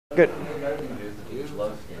Good.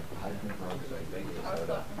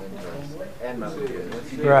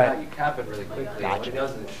 Right. You cap it really quickly. Gotcha. What it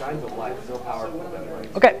does is it shines a light. It's so powerful that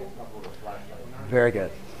it Okay. Very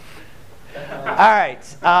good. All right.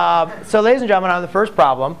 So ladies and gentlemen, on the first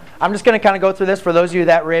problem, I'm just going to kind of go through this for those of you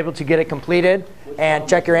that were able to get it completed and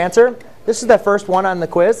check your answer. This is the first one on the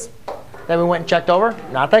quiz that we went and checked over.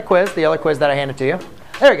 Not that quiz, the other quiz that I handed to you.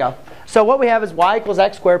 There we go. So what we have is y equals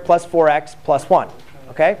x squared plus 4x plus 1.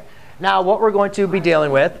 Okay? Now what we're going to be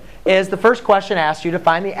dealing with is the first question asks you to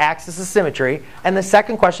find the axis of symmetry, and the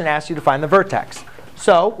second question asks you to find the vertex.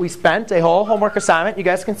 So we spent a whole homework assignment. You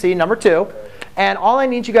guys can see number 2. And all I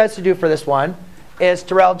need you guys to do for this one is,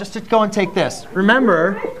 Terrell, just to go and take this.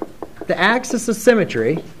 Remember, the axis of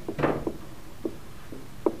symmetry.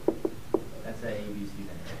 That's A, B, C,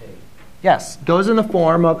 then A. Yes, goes in the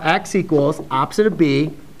form of x equals opposite of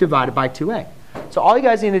b divided by 2a. So all you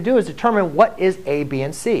guys need to do is determine what is a, b,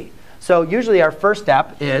 and c. So usually our first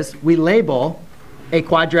step is we label a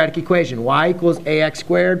quadratic equation. Y equals ax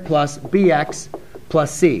squared plus bx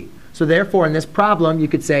plus c. So therefore, in this problem, you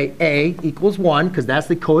could say a equals 1, because that's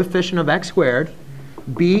the coefficient of x squared.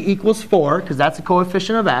 B equals 4, because that's the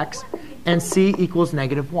coefficient of x. And c equals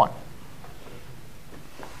negative 1.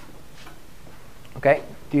 Okay?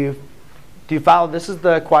 Do you follow? This is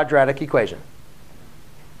the quadratic equation.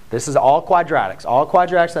 This is all quadratics. All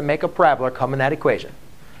quadratics that make a parabola come in that equation.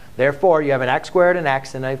 Therefore, you have an x squared, an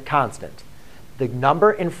x, and a constant. The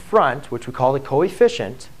number in front, which we call the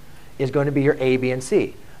coefficient, is going to be your a, b, and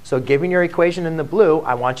c. So given your equation in the blue,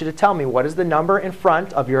 I want you to tell me what is the number in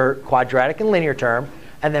front of your quadratic and linear term,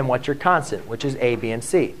 and then what's your constant, which is a, b, and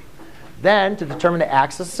c. Then, to determine the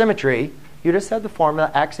axis of symmetry, you just have the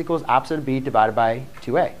formula x equals opposite of b divided by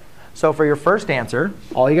 2a. So for your first answer,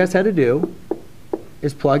 all you guys had to do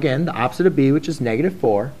is plug in the opposite of b, which is negative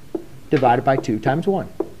 4, divided by 2 times 1.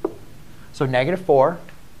 So negative 4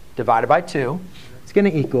 divided by 2 is going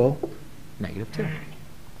to equal negative 2.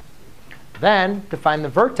 Then, to find the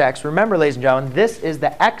vertex, remember, ladies and gentlemen, this is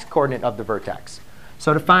the x-coordinate of the vertex.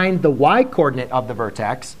 So to find the y-coordinate of the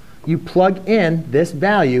vertex, you plug in this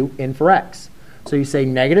value in for x. So you say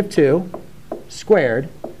negative 2 squared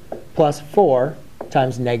plus 4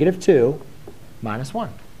 times negative 2 minus 1.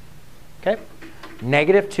 Okay?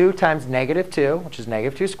 Negative 2 times negative 2, which is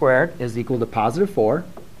negative 2 squared, is equal to positive 4.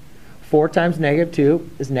 4 times negative 2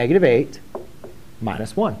 is negative 8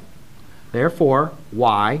 minus 1. Therefore,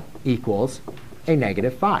 y equals a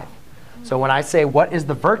negative 5. So when I say what is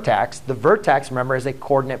the vertex, remember, is a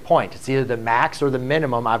coordinate point. It's either the max or the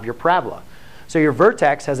minimum of your parabola. So your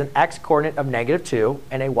vertex has an x-coordinate of negative 2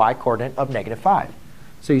 and a y-coordinate of negative 5.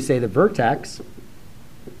 So you say the vertex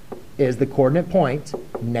is the coordinate point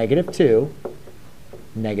negative 2,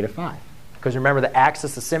 negative 5. Because remember, the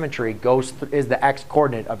axis of symmetry is the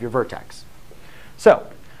x-coordinate of your vertex. So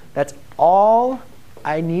that's all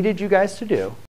I needed you guys to do.